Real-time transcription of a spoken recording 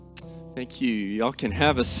Thank you. Y'all can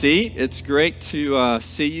have a seat. It's great to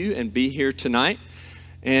see you and be here tonight.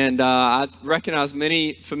 And I recognize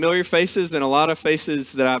many familiar faces and a lot of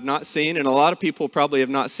faces that I've not seen. And a lot of people probably have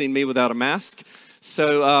not seen me without a mask.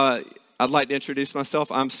 So I'd like to introduce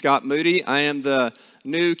myself. I'm Scott Moody. I am the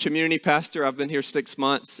new community pastor. I've been here 6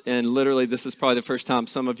 months. And literally, this is probably the first time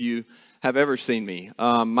some of you have ever seen me.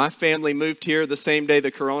 My family moved here the same day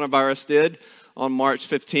the coronavirus did, on March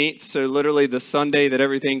 15th. So literally the Sunday that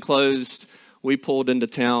everything closed, we pulled into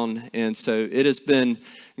town. And so it has been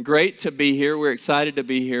great to be here. We're excited to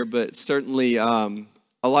be here, but certainly a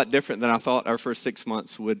lot different than I thought our first 6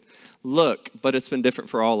 months would look. But it's been different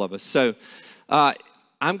for all of us. So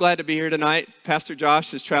I'm glad to be here tonight. Pastor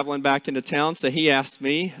Josh is traveling back into town, so he asked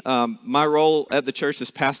me. My role at the church is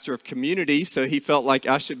pastor of community, so he felt like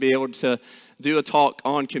I should be able to do a talk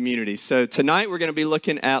on community. So tonight we're going to be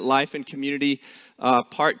looking at Life in Community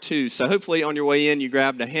Part 2. So hopefully on your way in you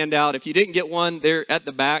grabbed a handout. If you didn't get one, they're at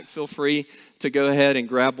the back. Feel free to go ahead and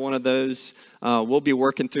grab one of those. We'll be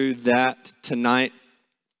working through that tonight.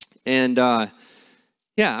 And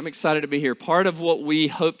yeah, I'm excited to be here. Part of what we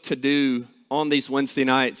hope to do on these Wednesday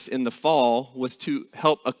nights in the fall was to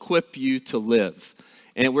help equip you to live.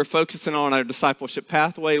 And we're focusing on our discipleship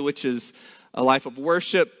pathway, which is a life of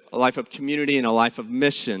worship, a life of community, and a life of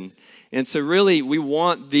mission. And so really, we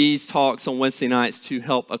want these talks on Wednesday nights to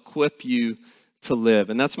help equip you to live.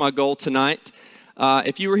 And that's my goal tonight.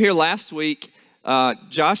 If you were here last week,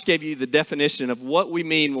 Josh gave you the definition of what we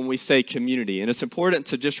mean when we say community. And it's important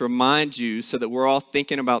to just remind you so that we're all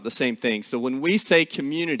thinking about the same thing. So when we say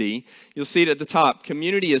community, you'll see it at the top.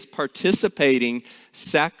 Community is participating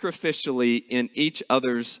sacrificially in each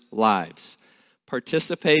other's lives.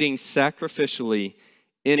 Participating sacrificially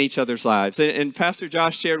in each other's lives. And Pastor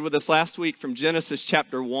Josh shared with us last week from Genesis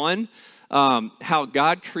chapter 1, how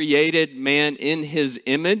God created man in his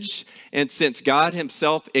image. And since God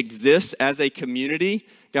himself exists as a community,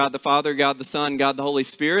 God the Father, God the Son, God the Holy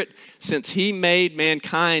Spirit, since he made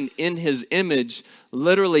mankind in his image,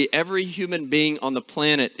 literally every human being on the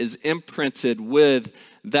planet is imprinted with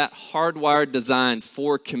that hardwired design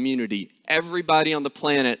for community. Everybody on the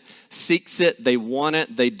planet seeks it, they want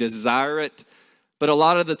it, they desire it, but a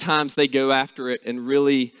lot of the times they go after it in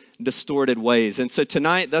really distorted ways. And so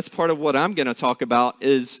tonight, that's part of what I'm going to talk about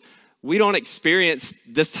is we don't experience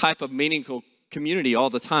this type of meaningful community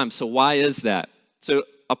all the time. So why is that? So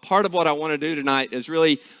a part of what I want to do tonight is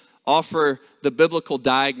really offer the biblical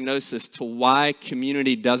diagnosis to why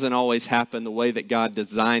community doesn't always happen the way that God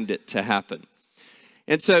designed it to happen.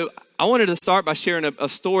 And so I wanted to start by sharing a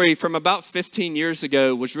story from about 15 years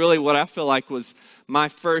ago, was really what I feel like was my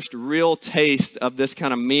first real taste of this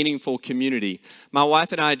kind of meaningful community. My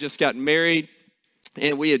wife and I had just gotten married,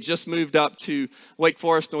 and we had just moved up to Wake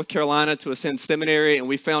Forest, North Carolina to Ascend Seminary, and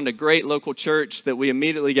we found a great local church that we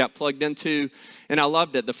immediately got plugged into, and I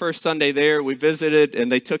loved it. The first Sunday there, we visited,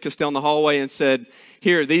 and they took us down the hallway and said,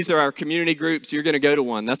 here, these are our community groups. You're going to go to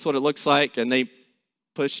one. That's what it looks like, and they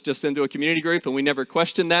pushed us into a community group, and we never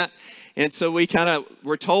questioned that. And so we kind of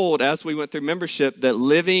were told as we went through membership that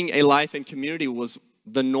living a life in community was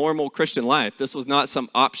the normal Christian life. This was not some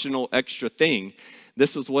optional extra thing.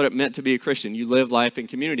 This was what it meant to be a Christian. You live life in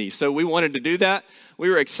community. So we wanted to do that. We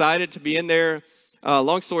were excited to be in there.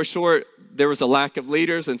 Long story short, there was a lack of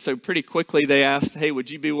leaders. And so pretty quickly they asked, hey,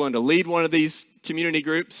 would you be willing to lead one of these community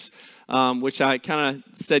groups? Which I kind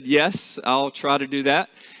of said, yes, I'll try to do that.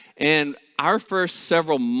 And our first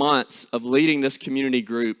several months of leading this community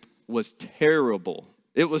group was terrible.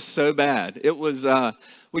 It was so bad. It was,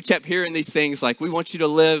 we kept hearing these things like, we want you to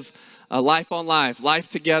live life on life, life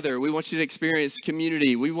together. We want you to experience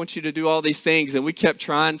community. We want you to do all these things. And we kept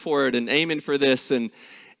trying for it and aiming for this. And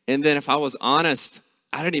then if I was honest,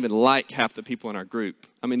 I didn't even like half the people in our group.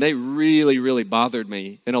 I mean, they really, really bothered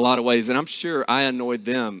me in a lot of ways. And I'm sure I annoyed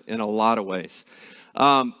them in a lot of ways.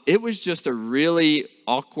 It was just a really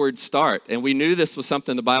awkward start. And we knew this was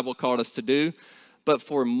something the Bible called us to do. But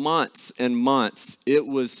for months and months, it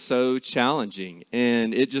was so challenging.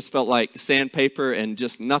 And it just felt like sandpaper and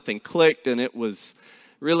just nothing clicked. And it was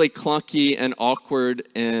really clunky and awkward.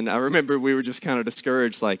 And I remember we were just kind of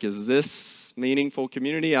discouraged, like, is this meaningful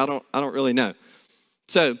community? I don't really know.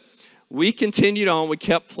 So we continued on. We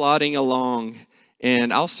kept plodding along.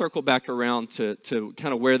 And I'll circle back around to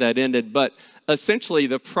kind of where that ended. But essentially,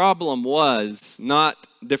 the problem was not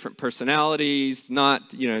different personalities, not,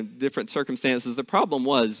 different circumstances. The problem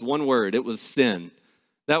was one word. It was sin.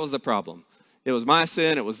 That was the problem. It was my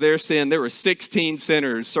sin. It was their sin. There were 16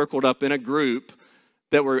 sinners circled up in a group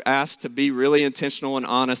that were asked to be really intentional and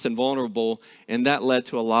honest and vulnerable. And that led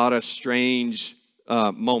to a lot of strange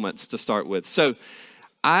moments to start with. So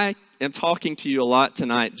I am talking to you a lot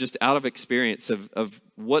tonight just out of experience of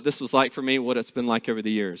what this was like for me, what it's been like over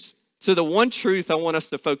the years. So the one truth I want us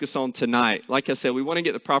to focus on tonight, like I said, we want to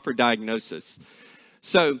get the proper diagnosis.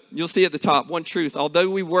 So you'll see at the top, one truth, although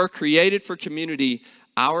we were created for community,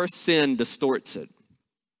 our sin distorts it.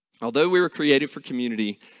 Although we were created for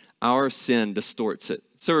community, our sin distorts it.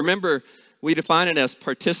 So remember, we define it as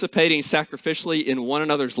participating sacrificially in one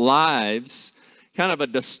another's lives. Kind of a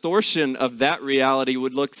distortion of that reality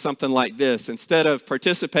would look something like this. Instead of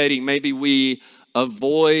participating, maybe we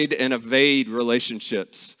avoid and evade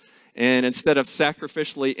relationships. And instead of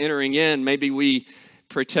sacrificially entering in, maybe we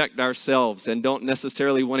protect ourselves and don't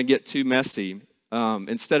necessarily want to get too messy.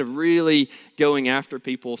 Instead of really going after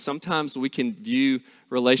people, sometimes we can view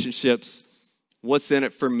relationships, what's in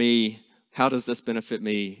it for me, how does this benefit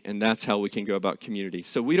me, and that's how we can go about community.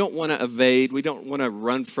 So we don't want to evade, we don't want to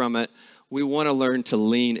run from it, we want to learn to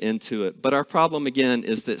lean into it. But our problem, again,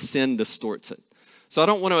 is that sin distorts it. So I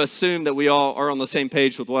don't want to assume that we all are on the same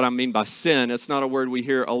page with what I mean by sin. It's not a word we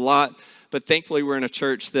hear a lot, but thankfully we're in a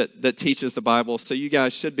church that teaches the Bible, so you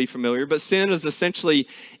guys should be familiar. But sin is essentially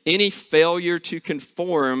any failure to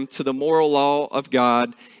conform to the moral law of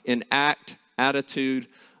God in act, attitude,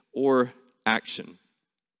 or action.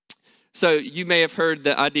 So you may have heard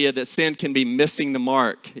the idea that sin can be missing the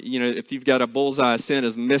mark. You know, if you've got a bullseye, sin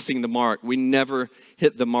is missing the mark. We never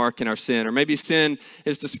hit the mark in our sin. Or maybe sin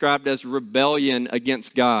is described as rebellion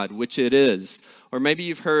against God, which it is. Or maybe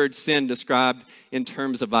you've heard sin described in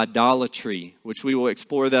terms of idolatry, which we will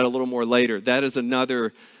explore that a little more later. That is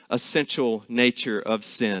another essential nature of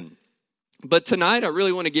sin. But tonight, I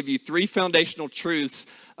really want to give you 3 foundational truths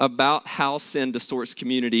about how sin distorts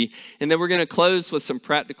community. And then we're going to close with some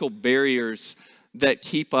practical barriers that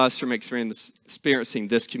keep us from experiencing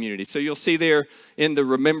this community. So you'll see there in the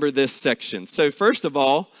Remember This section. So first of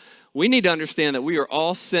all, we need to understand that we are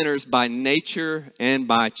all sinners by nature and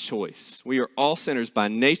by choice. We are all sinners by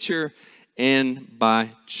nature and by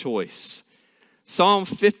choice. Psalm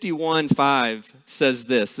 51:5 says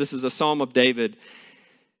this. This is a psalm of David.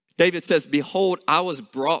 David says, "Behold, I was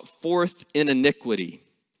brought forth in iniquity,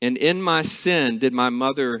 and in sin did my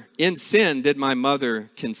mother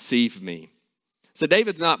conceive me." So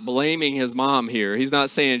David's not blaming his mom here. He's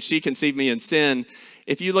not saying she conceived me in sin.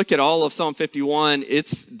 If you look at all of Psalm 51,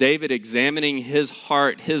 it's David examining his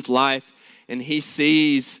heart, his life, and he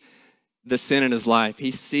sees the sin in his life.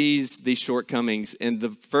 He sees these shortcomings, and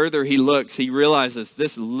the further he looks, he realizes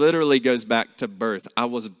this literally goes back to birth. I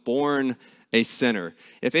was born a sinner.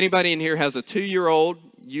 If anybody in here has a 2-year-old,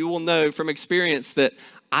 you will know from experience that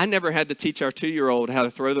I never had to teach our 2-year-old how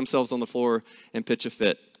to throw themselves on the floor and pitch a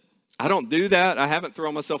fit. I don't do that. I haven't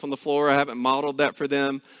thrown myself on the floor. I haven't modeled that for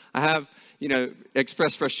them. I have,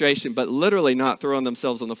 expressed frustration, but literally not throwing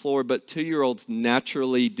themselves on the floor. But 2-year-olds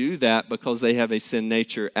naturally do that because they have a sin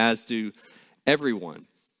nature, as do everyone.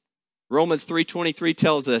 Romans 3:23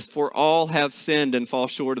 tells us, "For all have sinned and fall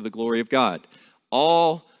short of the glory of God."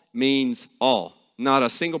 All means all. Not a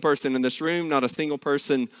single person in this room, not a single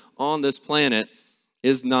person on this planet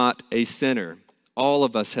is not a sinner. All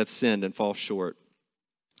of us have sinned and fall short.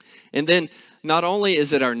 And then not only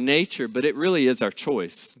is it our nature, but it really is our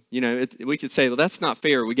choice. We could say, well, that's not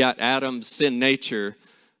fair. We got Adam's sin nature.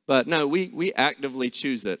 But no, we actively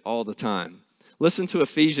choose it all the time. Listen to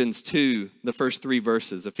Ephesians 2, the first 3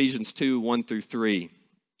 verses. Ephesians 2, 1 through 3.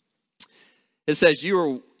 It says,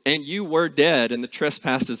 you were dead in the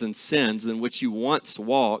trespasses and sins in which you once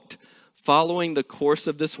walked, following the course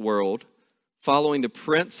of this world, following the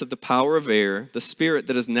prince of the power of air, the spirit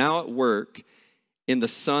that is now at work in the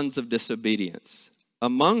sons of disobedience,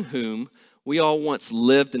 among whom we all once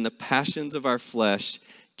lived in the passions of our flesh,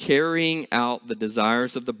 carrying out the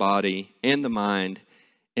desires of the body and the mind,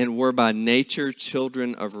 and were by nature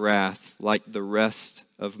children of wrath like the rest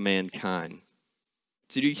of mankind.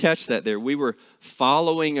 So do you catch that there? We were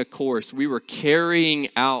following a course. We were carrying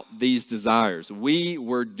out these desires. We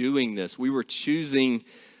were doing this. We were choosing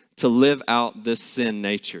to live out this sin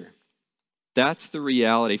nature. That's the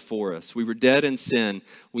reality for us. We were dead in sin.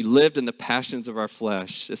 We lived in the passions of our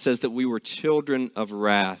flesh. It says that we were children of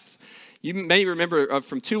wrath. You may remember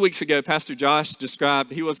from 2 weeks ago, Pastor Josh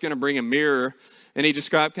described he was going to bring a mirror, and he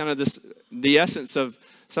described kind of the essence of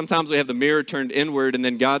sometimes we have the mirror turned inward, and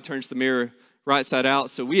then God turns the mirror right side out.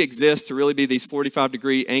 So we exist to really be these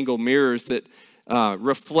 45-degree angle mirrors that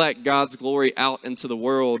reflect God's glory out into the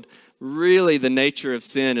world. Really, the nature of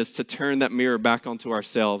sin is to turn that mirror back onto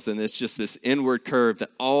ourselves, and it's just this inward curve that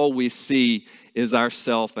all we see is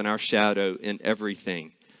ourself and our shadow in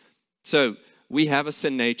everything. So we have a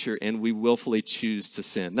sin nature, and we willfully choose to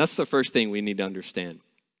sin. That's the first thing we need to understand.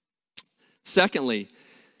 Secondly,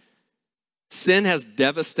 Sin has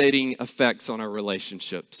devastating effects on our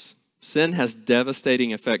relationships. Sin has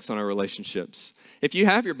devastating effects on our relationships. If you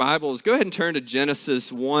have your Bibles, go ahead and turn to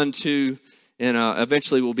Genesis 1, 2, and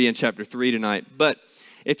eventually we'll be in chapter 3 tonight. But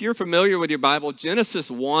if you're familiar with your Bible,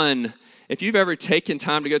 Genesis 1, if you've ever taken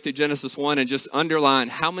time to go through Genesis 1 and just underline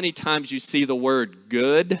how many times you see the word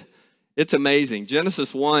good, it's amazing.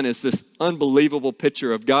 Genesis 1 is this unbelievable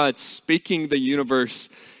picture of God speaking the universe,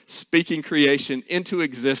 speaking creation into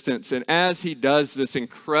existence. And as he does this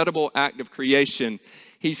incredible act of creation,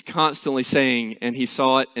 he's constantly saying, and he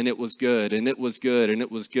saw it, and it was good, and it was good, and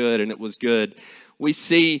it was good, and it was good. We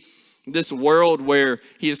see this world where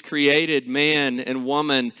he has created man and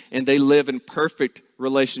woman, and they live in perfect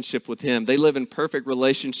relationship with him. They live in perfect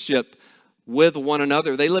relationship with one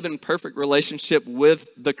another. They live in perfect relationship with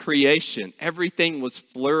the creation. Everything was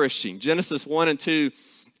flourishing. Genesis 1 and 2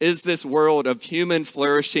 is this world of human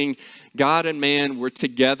flourishing. God and man were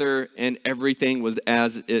together, and everything was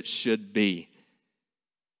as it should be.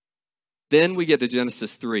 Then we get to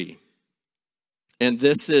Genesis 3. And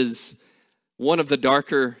this is one of the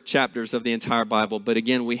darker chapters of the entire Bible. But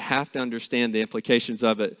again, we have to understand the implications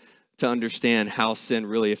of it to understand how sin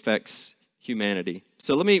really affects humanity.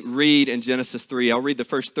 So let me read in Genesis 3. I'll read the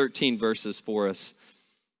first 13 verses for us.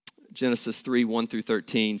 Genesis 3, 1 through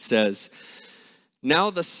 13 says, "Now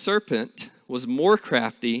the serpent was more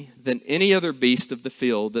crafty than any other beast of the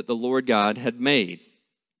field that the Lord God had made.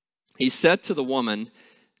 He said to the woman,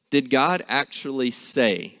 'Did God actually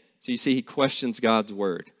say?'" So you see, he questions God's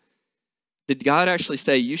word. "Did God actually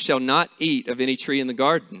say, 'You shall not eat of any tree in the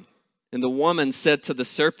garden?' And the woman said to the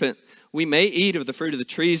serpent, 'We may eat of the fruit of the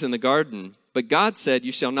trees in the garden, but God said,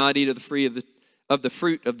 You shall not eat of the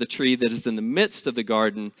fruit of the tree that is in the midst of the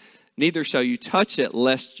garden, neither shall you touch it,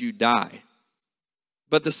 lest you die.'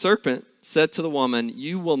 But the serpent said to the woman,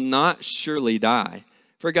 'You will not surely die.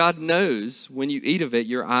 For God knows when you eat of it,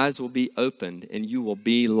 your eyes will be opened, and you will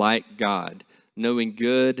be like God, knowing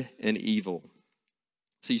good and evil.'"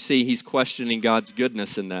 So you see, he's questioning God's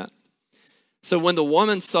goodness in that. "So when the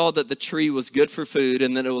woman saw that the tree was good for food,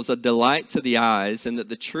 and that it was a delight to the eyes, and that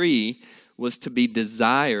the tree was to be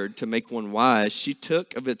desired to make one wise, she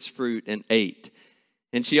took of its fruit and ate.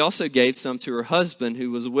 And she also gave some to her husband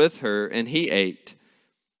who was with her, and he ate.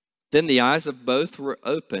 Then the eyes of both were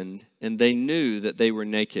opened, and they knew that they were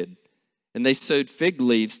naked. And they sewed fig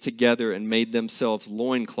leaves together and made themselves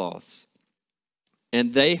loincloths.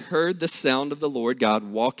 And they heard the sound of the Lord God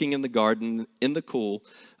walking in the garden in the cool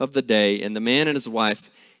of the day, and the man and his wife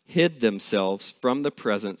hid themselves from the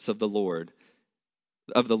presence of the Lord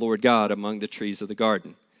God among the trees of the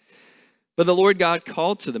garden. But the Lord God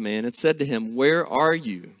called to the man and said to him, 'Where are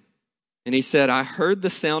you?' And he said, 'I heard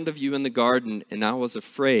the sound of you in the garden, and I was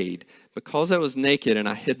afraid, because I was naked, and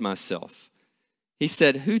I hid myself.' He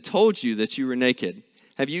said, 'Who told you that you were naked?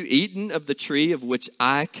 Have you eaten of the tree of which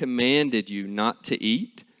I commanded you not to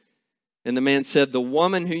eat?' And the man said, 'The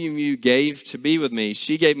woman whom you gave to be with me,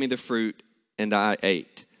 she gave me the fruit, and I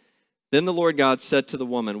ate.' Then the Lord God said to the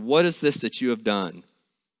woman, 'What is this that you have done?'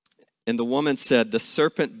 And the woman said, 'The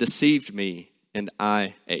serpent deceived me, and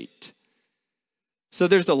I ate.'" So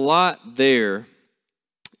there's a lot there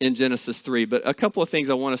in Genesis 3, but a couple of things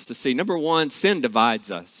I want us to see. Number one, sin divides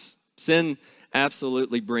us. Sin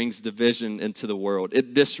absolutely brings division into the world.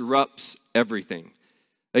 It disrupts everything.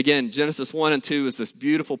 Again, Genesis 1 and 2 is this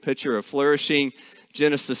beautiful picture of flourishing.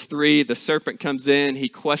 Genesis 3, the serpent comes in. He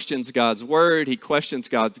questions God's word. He questions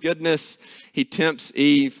God's goodness. He tempts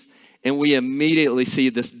Eve. And we immediately see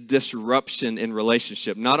this disruption in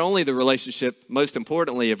relationship. Not only the relationship, most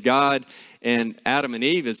importantly, of God and Adam and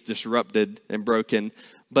Eve is disrupted and broken,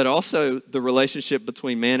 but also the relationship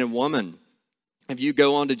between man and woman. If you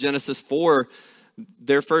go on to Genesis 4,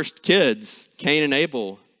 their first kids, Cain and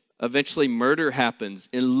Abel, eventually murder happens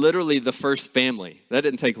in literally the first family. That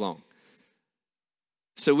didn't take long.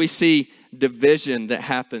 So we see division that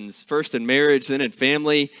happens first in marriage, then in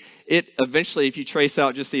family. It eventually, if you trace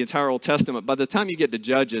out just the entire Old Testament, by the time you get to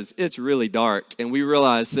Judges, it's really dark. And we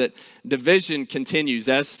realize that division continues.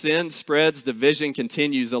 As sin spreads, division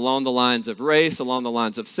continues along the lines of race, along the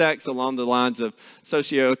lines of sex, along the lines of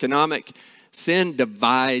socioeconomic. Sin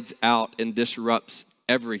divides out and disrupts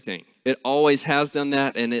everything. It always has done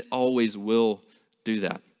that, and it always will do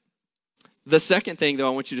that. The second thing, though,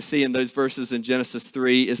 I want you to see in those verses in Genesis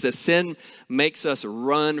 3 is that sin makes us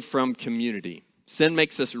run from community. Sin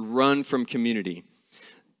makes us run from community.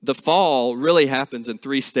 The fall really happens in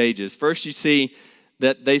three stages. First, you see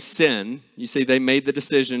that they sin. You see they made the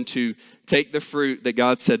decision to take the fruit that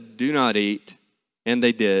God said, do not eat, and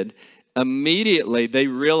they did. Immediately, they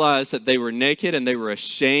realized that they were naked and they were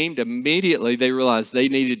ashamed. Immediately, they realized they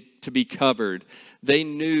needed to be covered. They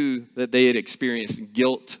knew that they had experienced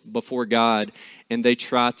guilt before God, and they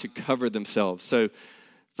tried to cover themselves. So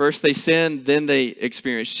first they sinned, then they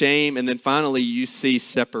experienced shame, and then finally you see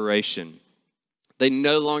separation. They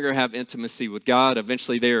no longer have intimacy with God.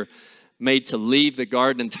 Eventually they're made to leave the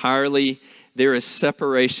garden entirely. There is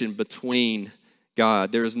separation between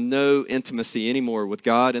God. There is no intimacy anymore with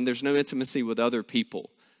God, and there's no intimacy with other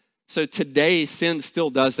people. So today, sin still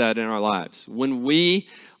does that in our lives. When we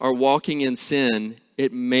are walking in sin,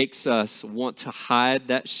 it makes us want to hide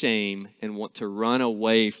that shame and want to run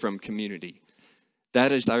away from community.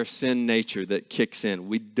 That is our sin nature that kicks in.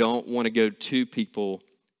 We don't want to go to people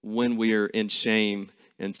when we are in shame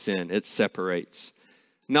and sin. It separates.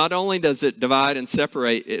 Not only does it divide and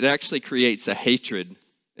separate, it actually creates a hatred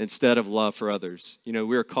instead of love for others. You know,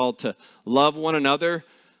 we're called to love one another.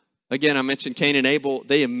 Again, I mentioned Cain and Abel.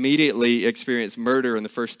 They immediately experienced murder in the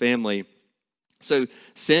first family. So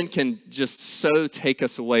sin can just so take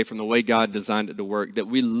us away from the way God designed it to work that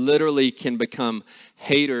we literally can become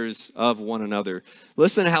haters of one another.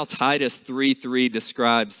 Listen to how Titus 3:3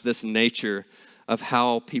 describes this nature of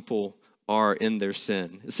how people are in their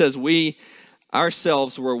sin. It says, we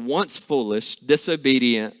ourselves were once foolish,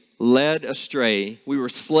 disobedient, led astray. We were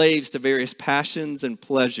slaves to various passions and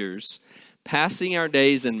pleasures, passing our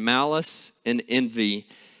days in malice and envy,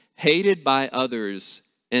 hated by others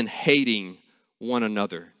and hating one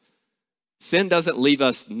another. Sin doesn't leave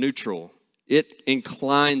us neutral. It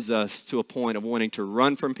inclines us to a point of wanting to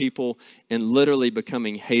run from people and literally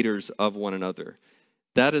becoming haters of one another.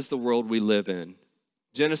 That is the world we live in.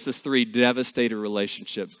 Genesis 3, devastated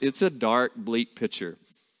relationships. It's a dark, bleak picture.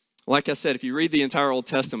 Like I said, if you read the entire Old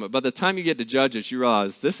Testament, by the time you get to Judges, you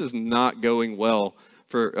realize this is not going well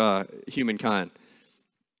for humankind.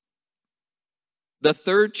 The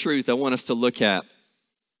third truth I want us to look at,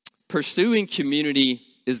 pursuing community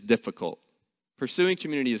is difficult. Pursuing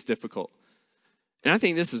community is difficult. And I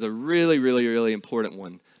think this is a really, really, really important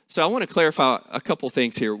one. So I want to clarify a couple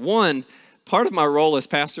things here. One, part of my role as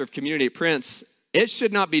pastor of community at Prince, it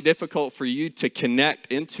should not be difficult for you to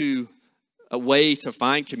connect into a way to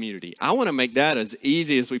find community. I want to make that as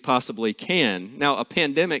easy as we possibly can. Now, a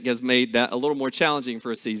pandemic has made that a little more challenging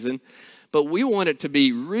for a season, but we want it to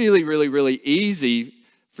be really, really, really easy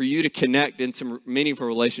for you to connect in some meaningful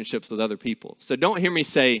relationships with other people. So don't hear me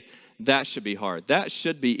say that should be hard. That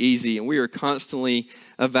should be easy, and we are constantly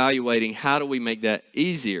evaluating how do we make that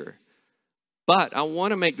easier. But I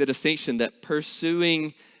want to make the distinction that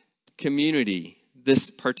pursuing community, this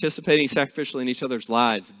participating sacrificially in each other's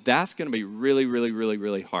lives, that's going to be really, really, really,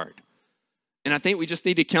 really hard. And I think we just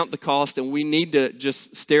need to count the cost, and we need to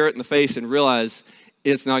just stare it in the face and realize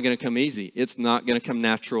it's not going to come easy. It's not going to come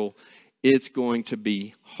natural. It's going to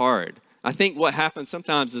be hard. I think what happens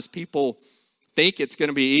sometimes is people think it's going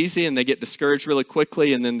to be easy and they get discouraged really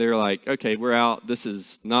quickly, and then they're like, okay, we're out. This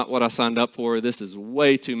is not what I signed up for. This is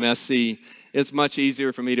way too messy. It's much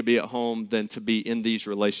easier for me to be at home than to be in these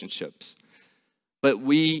relationships. But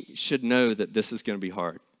we should know that this is going to be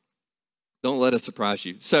hard. Don't let us surprise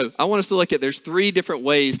you. So I want us to look at, there's 3 different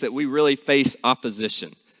ways that we really face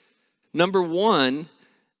opposition. Number 1,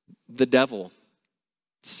 the devil.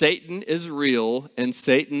 Satan is real, and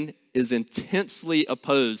Satan is intensely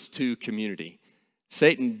opposed to community.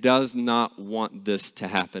 Satan does not want this to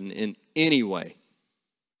happen in any way.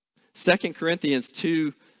 2 Corinthians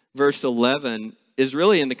 2, verse 11 is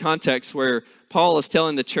really in the context where Paul is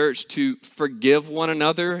telling the church to forgive one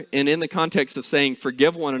another. And in the context of saying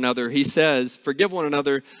forgive one another, he says, forgive one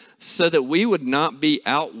another so that we would not be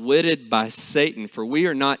outwitted by Satan, for we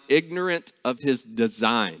are not ignorant of his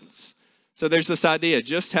designs. So there's this idea,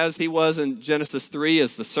 just as he was in Genesis 3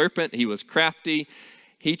 as the serpent, he was crafty.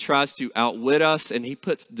 He tries to outwit us, and he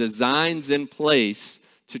puts designs in place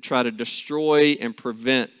to try to destroy and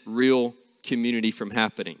prevent real community from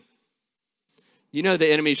happening. You know,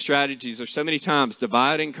 the enemy's strategies are so many times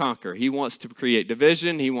divide and conquer. He wants to create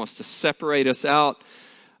division. He wants to separate us out.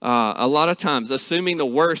 A lot of times, assuming the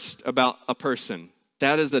worst about a person.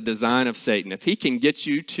 That is a design of Satan. If he can get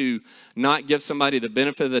you to not give somebody the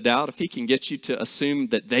benefit of the doubt, if he can get you to assume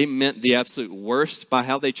that they meant the absolute worst by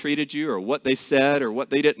how they treated you or what they said or what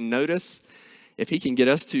they didn't notice, if he can get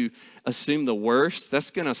us to assume the worst, that's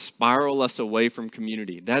going to spiral us away from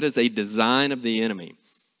community. That is a design of the enemy.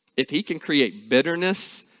 If he can create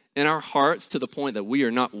bitterness in our hearts to the point that we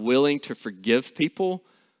are not willing to forgive people,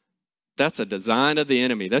 that's a design of the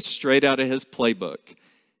enemy. That's straight out of his playbook.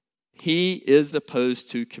 He is opposed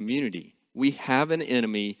to community. We have an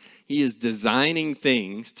enemy. He is designing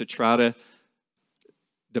things to try to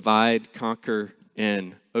divide, conquer,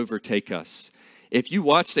 and overtake us. If you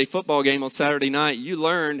watched a football game on Saturday night, you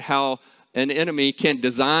learned how an enemy can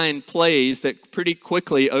design plays that pretty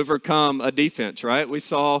quickly overcome a defense, right? We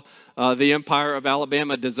saw the Empire of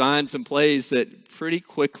Alabama design some plays that pretty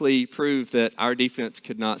quickly proved that our defense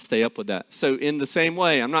could not stay up with that. So in the same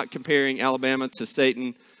way, I'm not comparing Alabama to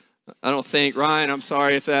Satan. I don't think. Ryan, I'm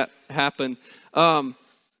sorry if that happened.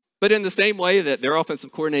 But in the same way that their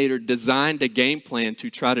offensive coordinator designed a game plan to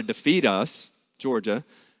try to defeat us, Georgia,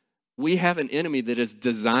 we have an enemy that is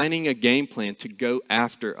designing a game plan to go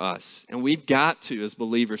after us. And we've got to, as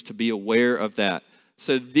believers, to be aware of that.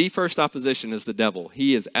 So the first opposition is the devil.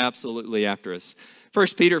 He is absolutely after us.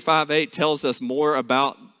 1 Peter 5:8 tells us more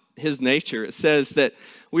about his nature. It says that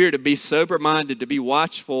we are to be sober-minded, to be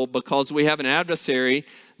watchful, because we have an adversary,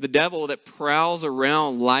 the devil, that prowls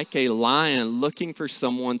around like a lion looking for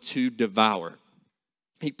someone to devour.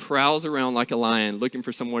 He prowls around like a lion looking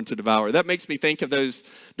for someone to devour. That makes me think of those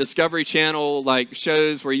Discovery Channel like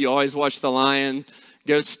shows where you always watch the lion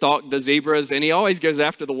go stalk the zebras, and he always goes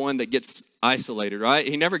after the one that gets isolated, right?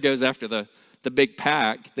 He never goes after the big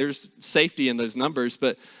pack. There's safety in those numbers,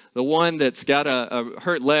 but the one that's got a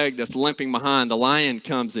hurt leg that's limping behind, the lion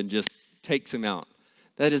comes and just takes him out.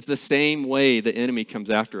 That is the same way the enemy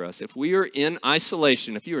comes after us. If we are in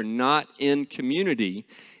isolation, if you are not in community,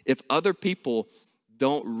 if other people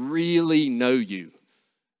don't really know you,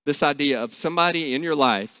 this idea of somebody in your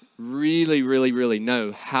life really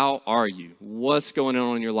know, how are you? What's going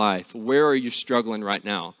on in your life? Where are you struggling right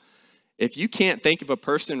now? If you can't think of a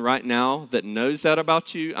person right now that knows that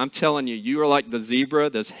about you, I'm telling you, you are like the zebra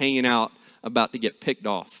that's hanging out about to get picked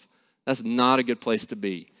off. That's not a good place to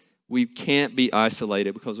be. We can't be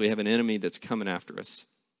isolated because we have an enemy that's coming after us.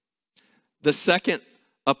 The second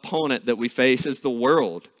opponent that we face is the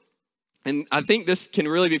world. And I think this can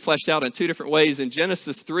really be fleshed out in two different ways. In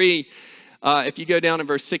Genesis 3, if you go down in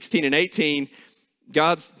verse 16 and 18,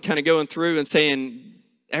 God's kind of going through and saying,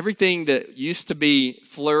 everything that used to be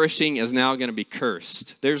flourishing is now going to be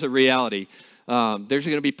cursed. There's a reality. There's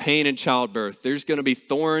going to be pain in childbirth. There's going to be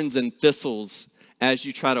thorns and thistles as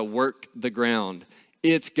you try to work the ground.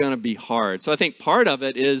 It's going to be hard. So I think part of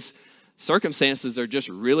it is circumstances are just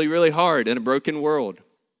really hard in a broken world.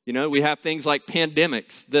 You know, we have things like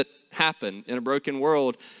pandemics that happen in a broken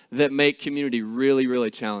world that make community really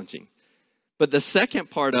challenging. But the second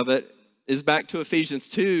part of it is back to Ephesians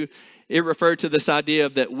 2. It referred to this idea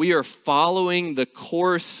of that we are following the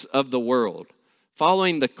course of the world.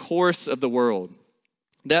 Following the course of the world.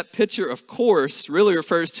 That picture of course really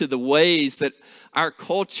refers to the ways that our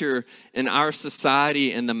culture and our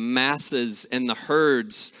society and the masses and the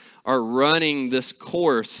herds are running this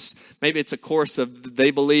course. Maybe it's a course of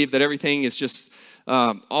they believe that everything is just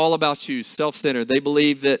all about you, self-centered. They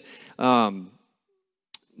believe that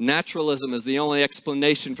naturalism is the only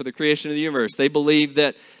explanation for the creation of the universe. They believe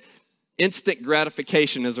that instant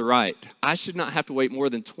gratification is a right. I should not have to wait more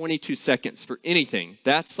than 22 seconds for anything.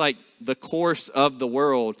 That's like the course of the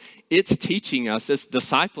world. It's teaching us, it's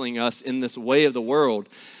discipling us in this way of the world.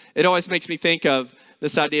 It always makes me think of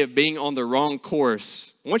this idea of being on the wrong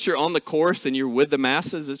course. Once you're on the course and you're with the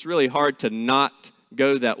masses, it's really hard to not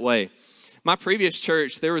go that way. My previous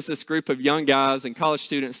church, there was this group of young guys and college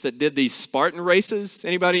students that did these Spartan races.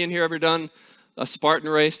 Anybody in here ever done a Spartan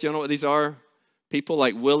race? Do you know what these are? People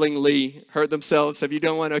like willingly hurt themselves. Have you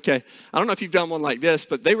done one? Okay. I don't know if you've done one like this,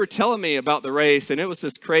 but they were telling me about the race, and it was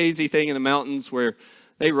this crazy thing in the mountains where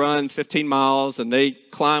they run 15 miles and they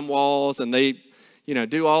climb walls and they,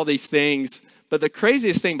 do all these things. But the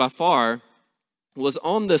craziest thing by far was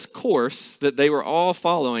on this course that they were all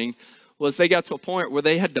following was they got to a point where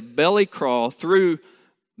they had to belly crawl through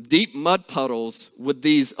deep mud puddles with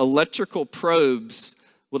these electrical probes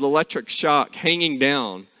with electric shock hanging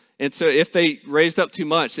down. And so if they raised up too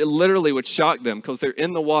much, it literally would shock them because they're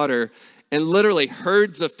in the water, and literally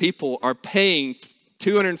herds of people are paying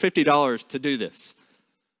 $250 to do this.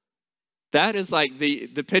 That is like the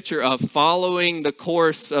picture of following the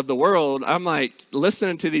course of the world. I'm like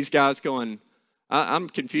listening to these guys going, I'm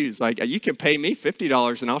confused. Like, you can pay me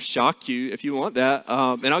 $50 and I'll shock you if you want that.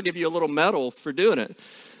 And I'll give you a little medal for doing it.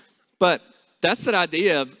 But that's that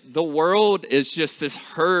idea of the world is just this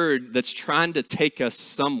herd that's trying to take us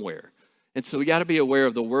somewhere. And so we got to be aware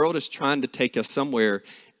of the world is trying to take us somewhere.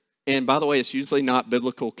 And by the way, it's usually not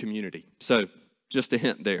biblical community. So just a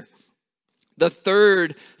hint there. The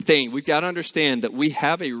third thing, we've got to understand that we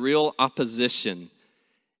have a real opposition.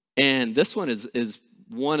 And this one is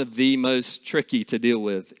one of the most tricky to deal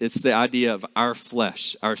with. It's the idea of our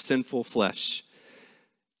flesh, our sinful flesh.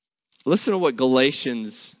 Listen to what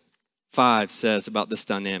Galatians 5 says about this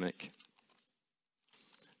dynamic.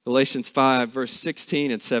 Galatians 5, verse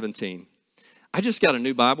 16 and 17. I just got a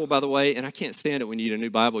new Bible, by the way, and I can't stand it when you need a new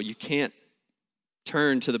Bible. You can't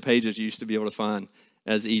turn to the pages you used to be able to find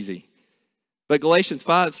as easy. But Galatians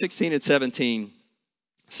 5:16 and 17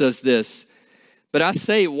 says this, "But I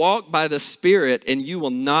say, walk by the Spirit, and you will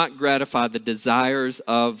not gratify the desires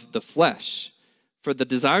of the flesh. For the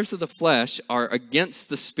desires of the flesh are against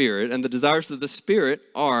the Spirit, and the desires of the Spirit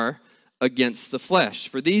are against the flesh.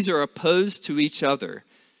 For these are opposed to each other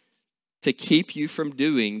to keep you from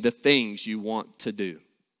doing the things you want to do."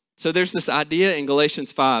 So there's this idea in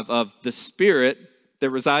Galatians 5 of the Spirit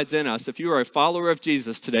that resides in us. If you are a follower of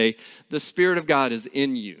Jesus today, the Spirit of God is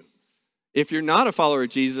in you. If you're not a follower of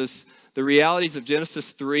Jesus, the realities of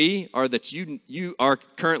Genesis 3 are that you are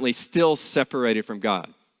currently still separated from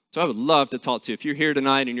God. So I would love to talk to you. If you're here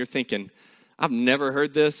tonight and you're thinking, I've never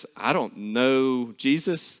heard this, I don't know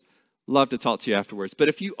Jesus, love to talk to you afterwards. But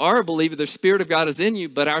if you are a believer, the Spirit of God is in you,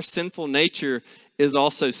 but our sinful nature is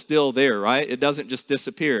also still there, right? It doesn't just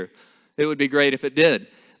disappear. It would be great if it did.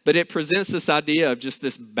 But it presents this idea of just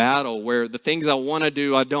this battle where the things I want to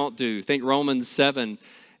do, I don't do. Think Romans 7.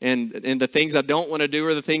 And the things I don't want to do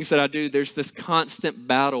are the things that I do. There's this constant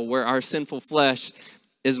battle where our sinful flesh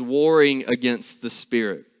is warring against the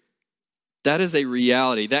Spirit. That is a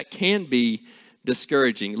reality. That can be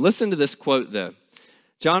discouraging. Listen to this quote, though.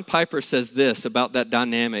 John Piper says this about that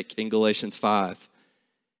dynamic in Galatians 5.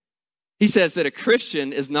 He says that a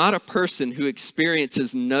Christian is not a person who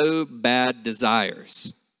experiences no bad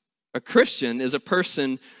desires. A Christian is a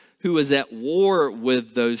person who is at war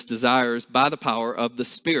with those desires by the power of the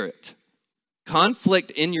Spirit. Conflict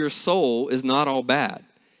in your soul is not all bad.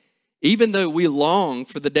 Even though we long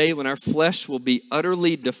for the day when our flesh will be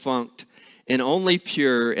utterly defunct and only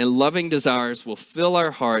pure and loving desires will fill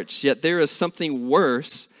our hearts, yet there is something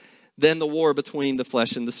worse than the war between the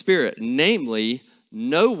flesh and the Spirit, namely,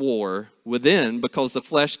 no war within, because the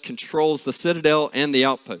flesh controls the citadel and the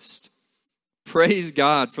outpost. Praise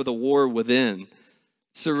God for the war within.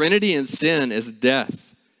 Serenity in sin is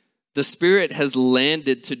death. The Spirit has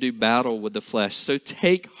landed to do battle with the flesh. So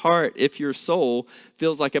take heart if your soul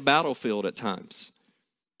feels like a battlefield at times.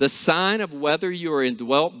 The sign of whether you are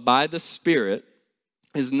indwelt by the Spirit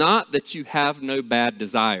is not that you have no bad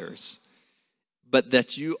desires, but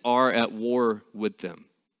that you are at war with them.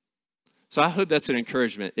 So I hope that's an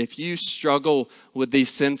encouragement. If you struggle with these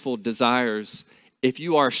sinful desires, if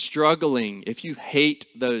you are struggling, if you hate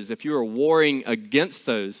those, if you are warring against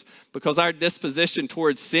those, because our disposition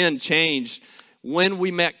towards sin changed when we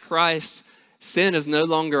met Christ, sin is no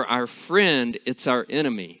longer our friend, it's our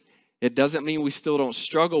enemy. It doesn't mean we still don't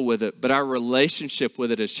struggle with it, but our relationship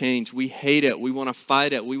with it has changed. We hate it, we want to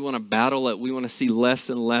fight it, we want to battle it, we want to see less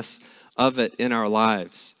and less of it in our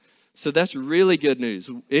lives. So that's really good news.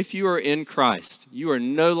 If you are in Christ, you are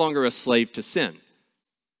no longer a slave to sin.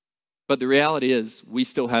 But the reality is we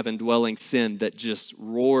still have indwelling sin that just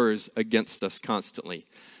roars against us constantly.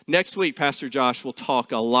 Next week, Pastor Josh will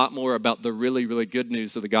talk a lot more about the really, really good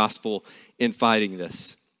news of the gospel in fighting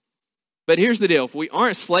this. But here's the deal. If we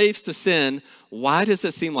aren't slaves to sin, why does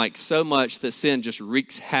it seem like so much that sin just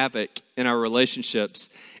wreaks havoc in our relationships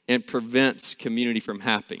and prevents community from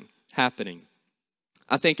happening?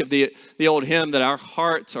 I think of the old hymn that our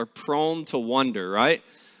hearts are prone to wander, right?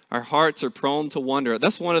 Our hearts are prone to wander.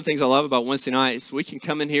 That's one of the things I love about Wednesday nights. We can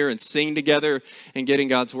come in here and sing together and get in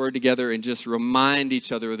God's word together and just remind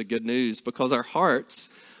each other of the good news because our hearts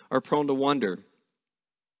are prone to wander.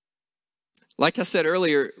 Like I said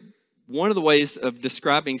earlier, one of the ways of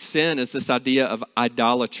describing sin is this idea of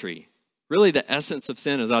idolatry. Really, the essence of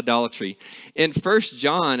sin is idolatry. In 1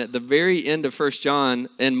 John, at the very end of 1 John,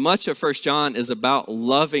 and much of 1 John is about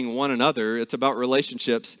loving one another. It's about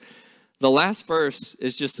relationships. The last verse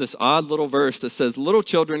is just this odd little verse that says, "Little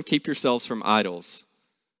children, keep yourselves from idols."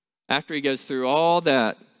 After he goes through all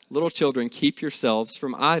that, little children, keep yourselves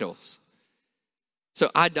from idols.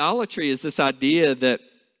 So idolatry is this idea that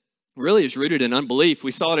really is rooted in unbelief.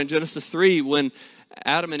 We saw it in Genesis 3 when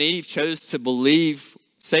Adam and Eve chose to believe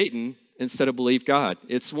Satan instead of believe God.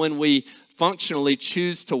 It's when we functionally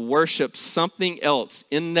choose to worship something else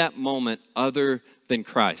in that moment other than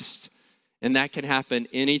Christ. And that can happen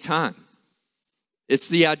anytime. It's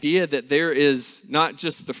the idea that there is not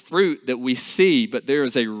just the fruit that we see, but there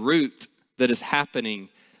is a root that is happening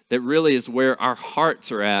that really is where our hearts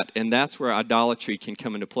are at, and that's where idolatry can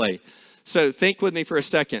come into play. So think with me for a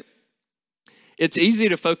second. It's easy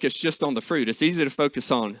to focus just on the fruit. It's easy to focus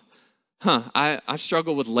on, I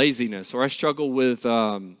struggle with laziness, or I struggle with,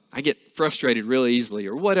 I get frustrated really easily,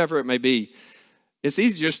 or whatever it may be. It's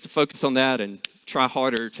easy just to focus on that and try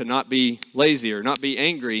harder to not be lazy or not be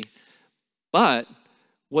angry. But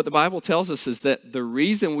what the Bible tells us is that the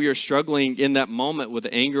reason we are struggling in that moment with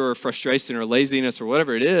anger or frustration or laziness or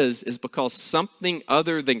whatever it is because something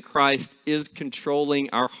other than Christ is controlling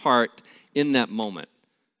our heart in that moment.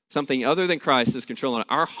 Something other than Christ is controlling it.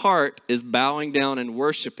 Our heart is bowing down and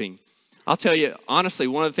worshiping. I'll tell you, honestly,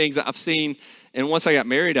 one of the things that I've seen, and once I got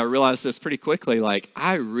married, I realized this pretty quickly, like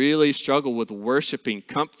I really struggle with worshiping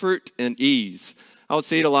comfort and ease. I would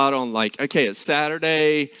see it a lot on like, okay, it's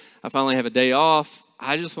Saturday, I finally have a day off.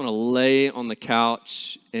 I just want to lay on the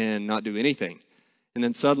couch and not do anything. And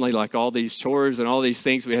then suddenly, like all these chores and all these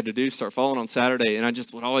things we had to do start falling on Saturday, and I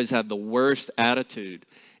just would always have the worst attitude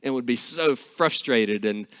and would be so frustrated.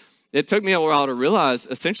 And it took me a while to realize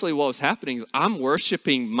essentially what was happening is I'm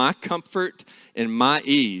worshiping my comfort and my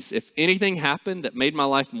ease. If anything happened that made my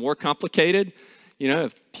life more complicated,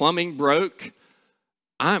 if plumbing broke,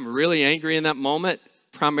 I'm really angry in that moment,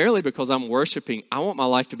 primarily because I'm worshiping. I want my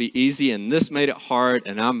life to be easy, and this made it hard,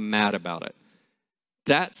 and I'm mad about it.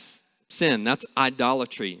 That's sin. That's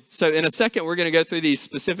idolatry. So in a second, we're going to go through these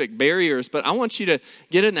specific barriers, but I want you to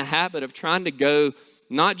get in the habit of trying to go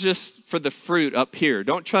not just for the fruit up here.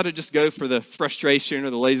 Don't try to just go for the frustration or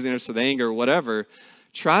the laziness or the anger or whatever.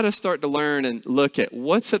 Try to start to learn and look at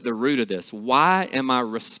what's at the root of this. Why am I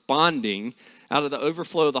responding? Out of the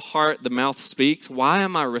overflow of the heart, the mouth speaks. Why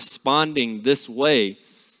am I responding this way?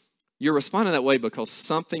 You're responding that way because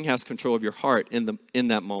something has control of your heart in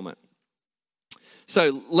that moment.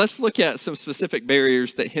 So let's look at some specific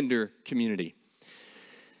barriers that hinder community.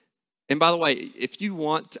 And by the way, if you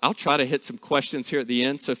want, I'll try to hit some questions here at the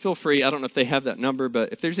end. So feel free. I don't know if they have that number,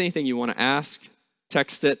 but if there's anything you want to ask,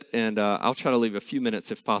 text it, and I'll try to leave a few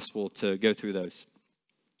minutes if possible to go through those.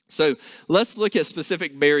 So let's look at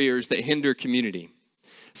specific barriers that hinder community.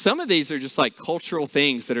 Some of these are just like cultural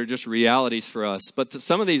things that are just realities for us, but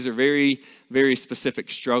some of these are very, very specific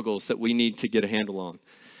struggles that we need to get a handle on.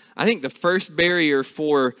 I think the first barrier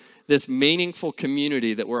for this meaningful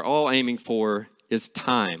community that we're all aiming for is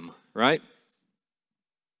time, right?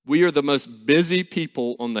 We are the most busy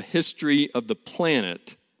people on the history of the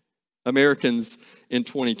planet, Americans in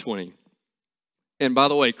 2020. And by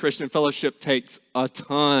the way, Christian Fellowship takes a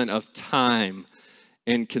ton of time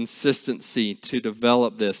and consistency to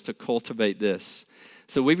develop this, to cultivate this.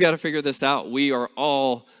 So we've got to figure this out. We are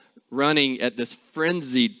all running at this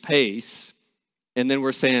frenzied pace, and then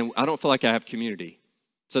we're saying, I don't feel like I have community.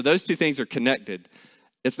 So those two things are connected.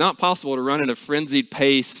 It's not possible to run at a frenzied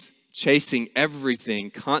pace, chasing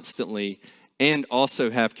everything constantly, and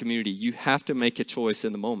also have community. You have to make a choice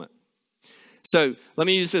in the moment. So let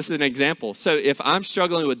me use this as an example. So if I'm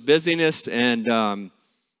struggling with busyness and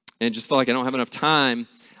just feel like I don't have enough time,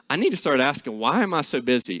 I need to start asking, why am I so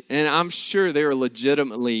busy? And I'm sure there are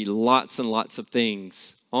legitimately lots and lots of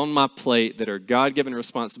things on my plate that are God-given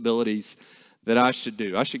responsibilities that I should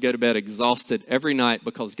do. I should go to bed exhausted every night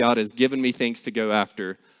because God has given me things to go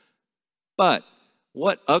after. But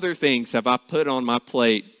what other things have I put on my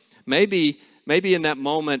plate? Maybe in that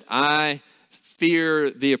moment I fear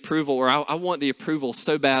the approval, or I want the approval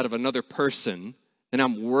so bad of another person, and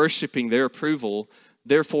I'm worshiping their approval.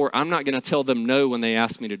 Therefore, I'm not going to tell them no when they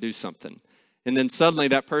ask me to do something. And then suddenly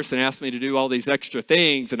that person asks me to do all these extra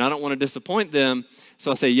things, and I don't want to disappoint them. So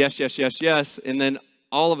I say yes, yes, yes, yes. And then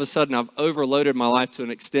all of a sudden I've overloaded my life to an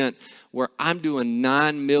extent where I'm doing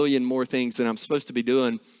 9 million more things than I'm supposed to be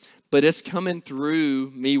doing. But it's coming through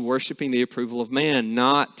me worshiping the approval of man,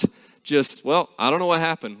 not just, well, I don't know what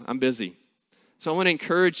happened. I'm busy. So I want to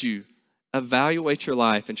encourage you, evaluate your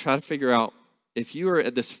life and try to figure out if you are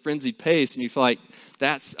at this frenzied pace and you feel like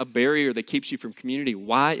that's a barrier that keeps you from community,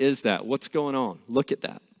 why is that? What's going on? Look at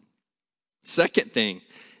that. Second thing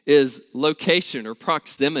is location or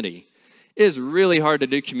proximity. It is really hard to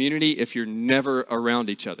do community if you're never around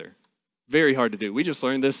each other. Very hard to do. We just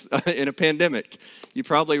learned this in a pandemic. You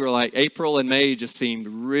probably were like, April and May just seemed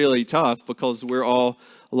really tough because we're all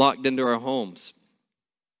locked into our homes.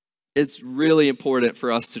 It's really important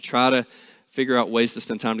for us to try to figure out ways to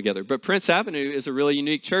spend time together. But Prince Avenue is a really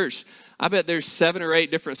unique church. I bet there's 7 or 8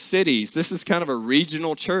 different cities. This is kind of a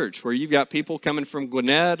regional church where you've got people coming from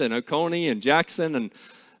Gwinnett and Oconee and Jackson and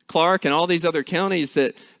Clark and all these other counties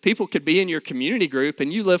that people could be in your community group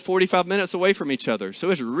and you live 45 minutes away from each other. So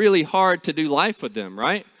it's really hard to do life with them,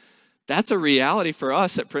 right? That's a reality for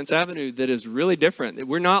us at Prince Avenue that is really different.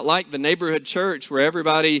 We're not like the neighborhood church where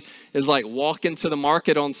everybody is like walking to the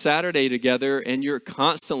market on Saturday together and you're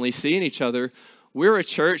constantly seeing each other. We're a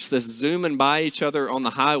church that's zooming by each other on the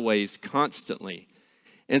highways constantly.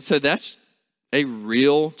 And so that's a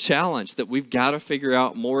real challenge that we've got to figure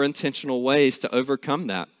out more intentional ways to overcome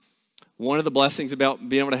that. One of the blessings about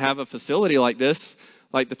being able to have a facility like this,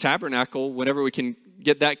 like the Tabernacle, whenever we can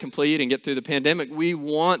get that complete and get through the pandemic, we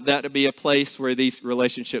want that to be a place where these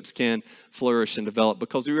relationships can flourish and develop,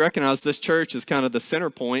 because we recognize this church is kind of the center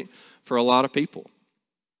point for a lot of people.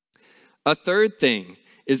 A third thing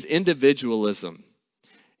is individualism.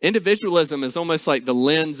 Individualism is almost like the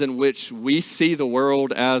lens in which we see the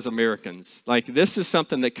world as Americans. Like, this is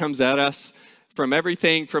something that comes at us from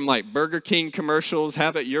everything from like Burger King commercials,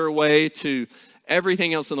 have it your way, to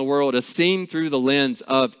everything else in the world is seen through the lens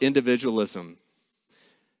of individualism.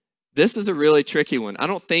 This is a really tricky one. I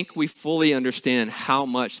don't think we fully understand how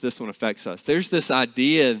much this one affects us. There's this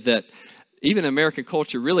idea that even American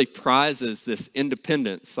culture really prizes this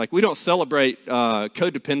independence. Like, we don't celebrate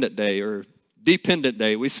Codependent Day or Dependent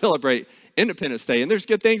Day. We celebrate Independence Day. And there's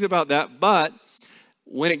good things about that. But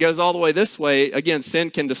when it goes all the way this way, again, sin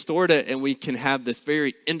can distort it, and we can have this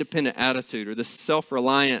very independent attitude, or this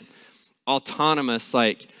self-reliant, autonomous,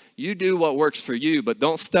 like, you do what works for you, but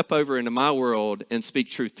don't step over into my world and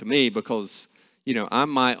speak truth to me, because, I'm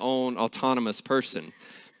my own autonomous person.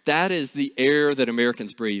 That is the air that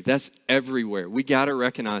Americans breathe. That's everywhere. We got to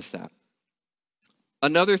recognize that.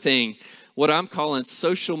 Another thing, what I'm calling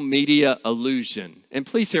social media illusion. And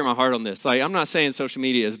please hear my heart on this. Like, I'm not saying social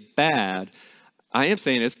media is bad. I am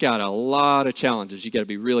saying it's got a lot of challenges you got to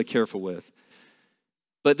be really careful with.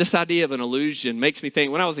 But this idea of an illusion makes me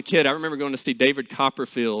think, when I was a kid, I remember going to see David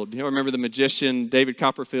Copperfield. Remember the magician, David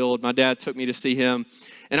Copperfield? My dad took me to see him.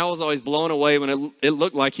 And I was always blown away when it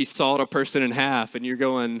looked like he sawed a person in half. And you're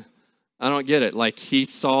going, I don't get it. Like, he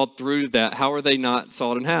sawed through that. How are they not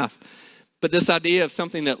sawed in half? But this idea of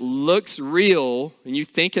something that looks real and you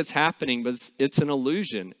think it's happening, but it's an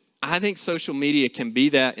illusion. I think social media can be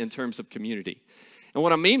that in terms of community. And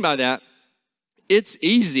what I mean by that, it's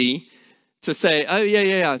easy to say, oh,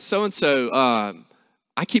 yeah, so-and-so,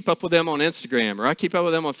 I keep up with them on Instagram, or I keep up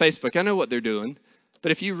with them on Facebook. I know what they're doing.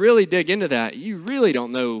 But if you really dig into that, you really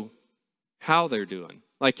don't know how they're doing.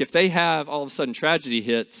 Like, if they have all of a sudden tragedy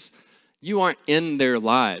hits, you aren't in their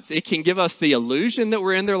lives. It can give us the illusion that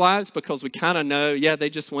we're in their lives because we kind of know, yeah, they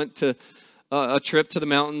just went to a trip to the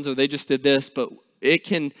mountains, or they just did this, but it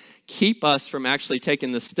can keep us from actually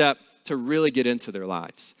taking the step to really get into their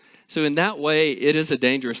lives. So in that way, it is a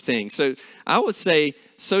dangerous thing. So I would say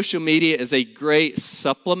social media is a great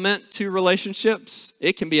supplement to relationships.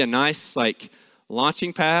 It can be a nice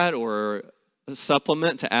launching pad or a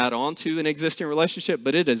supplement to add on to an existing relationship,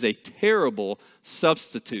 but it is a terrible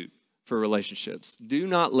substitute for relationships. Do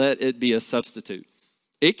not let it be a substitute.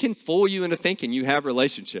 It can fool you into thinking you have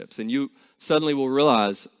relationships, and you suddenly will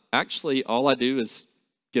realize, actually, all I do is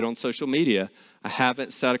get on social media. I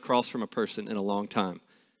haven't sat across from a person in a long time.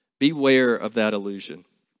 Beware of that illusion.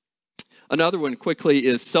 Another one quickly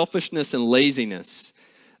is selfishness and laziness.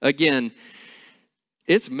 Again,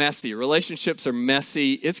 it's messy. Relationships are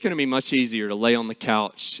messy. It's going to be much easier to lay on the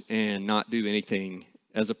couch and not do anything,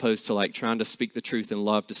 as opposed to trying to speak the truth in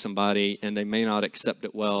love to somebody, and they may not accept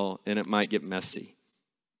it well, and it might get messy.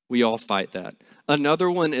 We all fight that.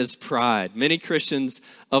 Another one is pride. Many Christians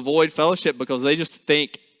avoid fellowship because they just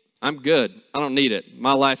think, I'm good. I don't need it.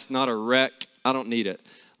 My life's not a wreck. I don't need it.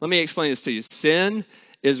 Let me explain this to you. Sin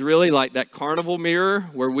is really like that carnival mirror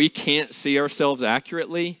where we can't see ourselves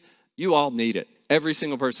accurately. You all need it. Every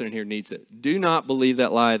single person in here needs it. Do not believe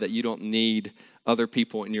that lie that you don't need other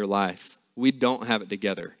people in your life. We don't have it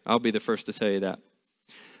together. I'll be the first to tell you that.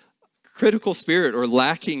 Critical spirit or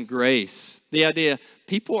lacking grace. The idea,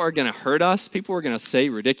 people are going to hurt us. People are going to say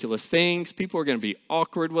ridiculous things. People are going to be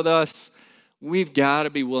awkward with us. We've got to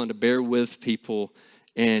be willing to bear with people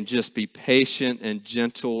and just be patient and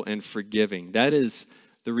gentle and forgiving. That is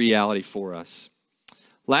the reality for us.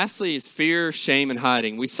 Lastly is fear, shame, and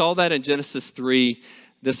hiding. We saw that in Genesis 3,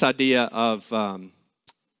 this idea of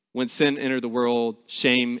when sin entered the world,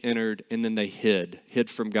 shame entered, and then they hid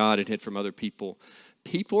from God and hid from other people.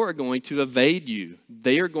 People are going to evade you.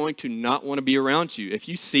 They are going to not want to be around you. If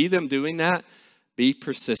you see them doing that, be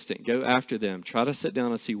persistent. Go after them. Try to sit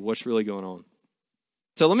down and see what's really going on.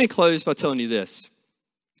 So let me close by telling you this.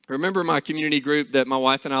 Remember my community group that my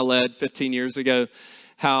wife and I led 15 years ago?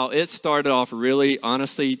 How it started off really,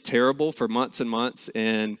 honestly, terrible for months and months,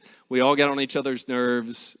 and we all got on each other's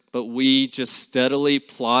nerves, but we just steadily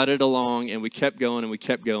plodded along, and we kept going, and we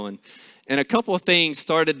kept going. And a couple of things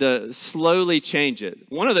started to slowly change it.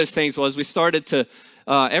 One of those things was we started to,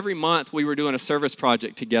 every month we were doing a service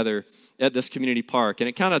project together at this community park, and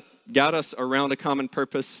it kind of got us around a common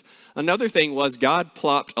purpose. Another thing was God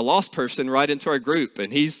plopped a lost person right into our group,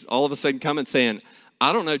 and he's all of a sudden coming saying,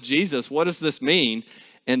 I don't know Jesus, what does this mean?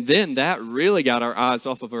 And then that really got our eyes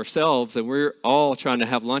off of ourselves, and we're all trying to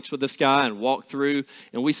have lunch with this guy and walk through,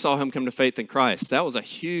 and we saw him come to faith in Christ. That was a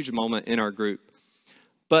huge moment in our group.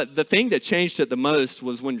 But the thing that changed it the most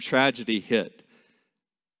was when tragedy hit.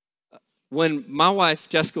 When my wife,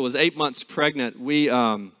 Jessica, was 8 months pregnant, we,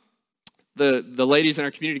 the ladies in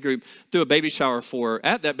our community group threw a baby shower for her.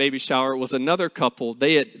 At that baby shower was another couple.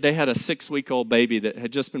 They had a 6-week-old baby that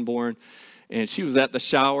had just been born, and she was at the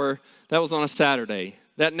shower. That was on a Saturday.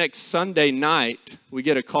 That next Sunday night, we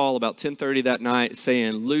get a call about 10:30 that night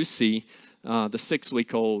saying Lucy, the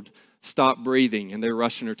 6-week-old, stopped breathing, and they're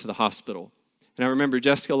rushing her to the hospital. And I remember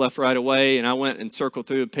Jessica left right away, and I went and circled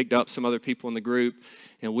through and picked up some other people in the group.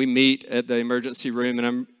 And we meet at the emergency room,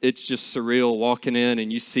 and it's just surreal walking in,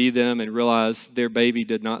 and you see them and realize their baby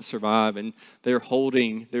did not survive, and they're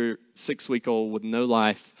holding their 6-week-old with no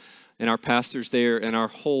life. And our pastor's there, and our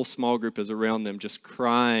whole small group is around them, just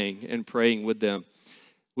crying and praying with them.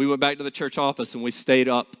 We went back to the church office, and we stayed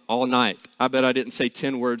up all night. I bet I didn't say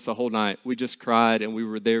 10 words the whole night. We just cried, and we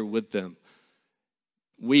were there with them.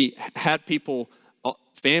 We had people,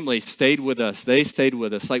 family stayed with us. They stayed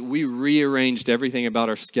with us. Like, we rearranged everything about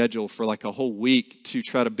our schedule for like a whole week to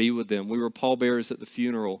try to be with them. We were pallbearers at the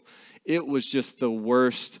funeral. It was just the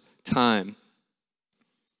worst time.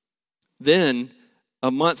 Then,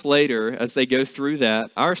 a month later, as they go through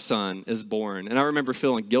that, our son is born. And I remember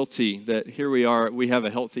feeling guilty that here we are, we have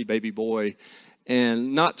a healthy baby boy.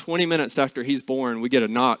 And not 20 minutes after he's born, we get a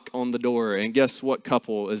knock on the door. And guess what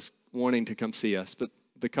couple is wanting to come see us? But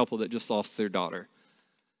the couple that just lost their daughter.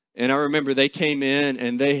 And I remember they came in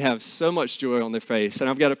and they have so much joy on their face. And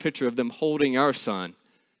I've got a picture of them holding our son.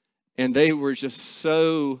 And they were just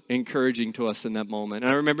so encouraging to us in that moment.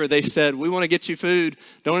 And I remember they said, we want to get you food.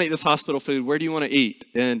 Don't eat this hospital food. Where do you want to eat?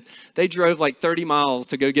 And they drove like 30 miles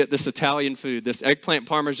to go get this Italian food, this eggplant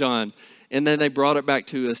parmesan. And then they brought it back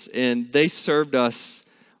to us. And they served us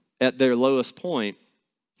at their lowest point.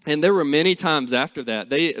 And there were many times after that,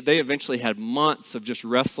 they eventually had months of just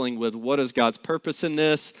wrestling with what is God's purpose in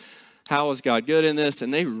this? How is God good in this?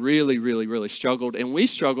 And they really, really, really struggled. And we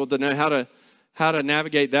struggled to know how to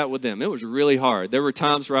navigate that with them. It was really hard. There were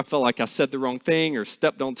times where I felt like I said the wrong thing or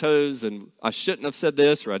stepped on toes and I shouldn't have said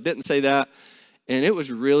this or I didn't say that. And it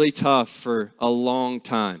was really tough for a long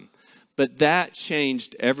time. But that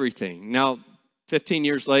changed everything. Now, 15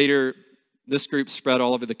 years later, this group spread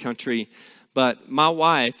all over the country. But my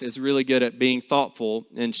wife is really good at being thoughtful,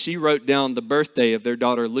 and she wrote down the birthday of their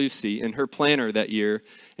daughter Lucy in her planner that year.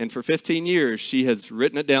 And for 15 years, she has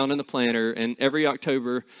written it down in the planner, and every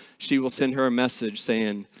October, she will send her a message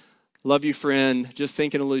saying, love you, friend, just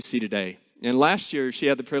thinking of Lucy today. And last year, she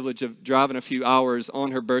had the privilege of driving a few hours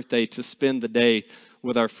on her birthday to spend the day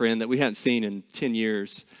with our friend that we hadn't seen in 10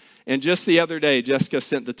 years. And just the other day, Jessica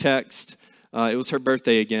sent the text. It was her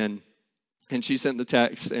birthday again. And she sent the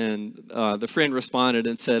text, and the friend responded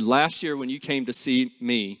and said, last year when you came to see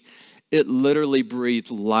me, it literally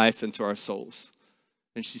breathed life into our souls.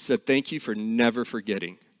 And she said, thank you for never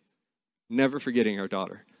forgetting our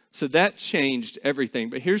daughter. So that changed everything.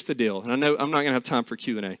 But here's the deal, and I know I'm not going to have time for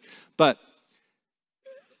Q&A, but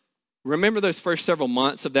remember those first several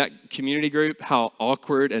months of that community group, how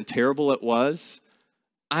awkward and terrible it was?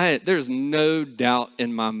 There's no doubt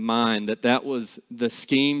in my mind that was the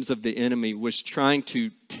schemes of the enemy was trying to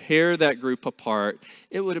tear that group apart.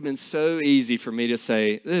 It would have been so easy for me to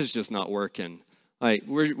say, this is just not working. Like,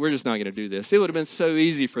 we're just not going to do this. It would have been so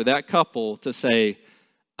easy for that couple to say,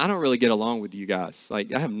 I don't really get along with you guys.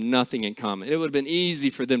 Like, I have nothing in common. It would have been easy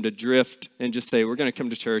for them to drift and just say, we're going to come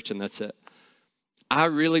to church and that's it. I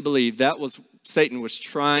really believe Satan was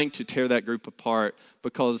trying to tear that group apart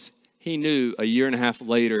because he knew a year and a half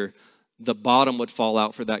later, the bottom would fall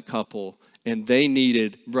out for that couple, and they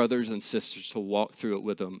needed brothers and sisters to walk through it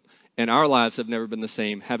with them. And our lives have never been the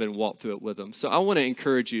same, having walked through it with them. So I want to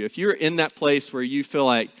encourage you, if you're in that place where you feel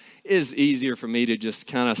like it is easier for me to just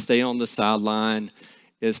kind of stay on the sideline,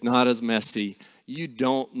 it's not as messy, you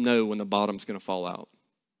don't know when the bottom's going to fall out.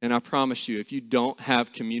 And I promise you, if you don't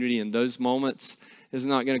have community in those moments, it's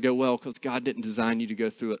not going to go well because God didn't design you to go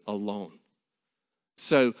through it alone.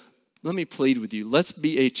 So let me plead with you. Let's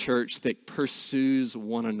be a church that pursues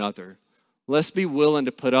one another. Let's be willing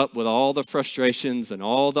to put up with all the frustrations and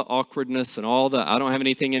all the awkwardness and all the I don't have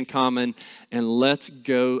anything in common, and let's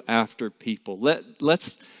go after people.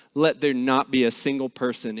 Let there not be a single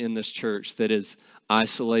person in this church that is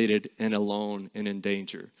isolated and alone and in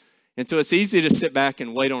danger. And so it's easy to sit back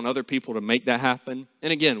and wait on other people to make that happen.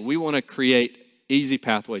 And again, we want to create easy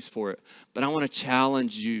pathways for it. But I want to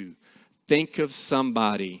challenge you. Think of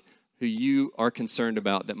somebody who you are concerned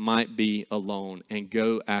about that might be alone and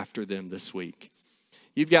go after them this week.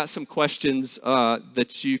 You've got some questions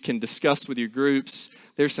that you can discuss with your groups.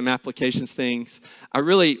 There's some applications things. I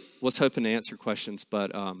really was hoping to answer questions,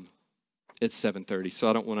 but It's 7:30, so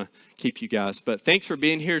I don't want to keep you guys. But thanks for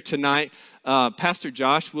being here tonight. Pastor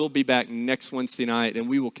Josh will be back next Wednesday night, and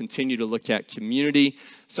we will continue to look at community.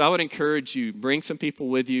 So I would encourage you, bring some people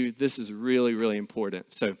with you. This is really, really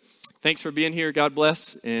important. So thanks for being here. God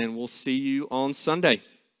bless, and we'll see you on Sunday.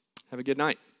 Have a good night.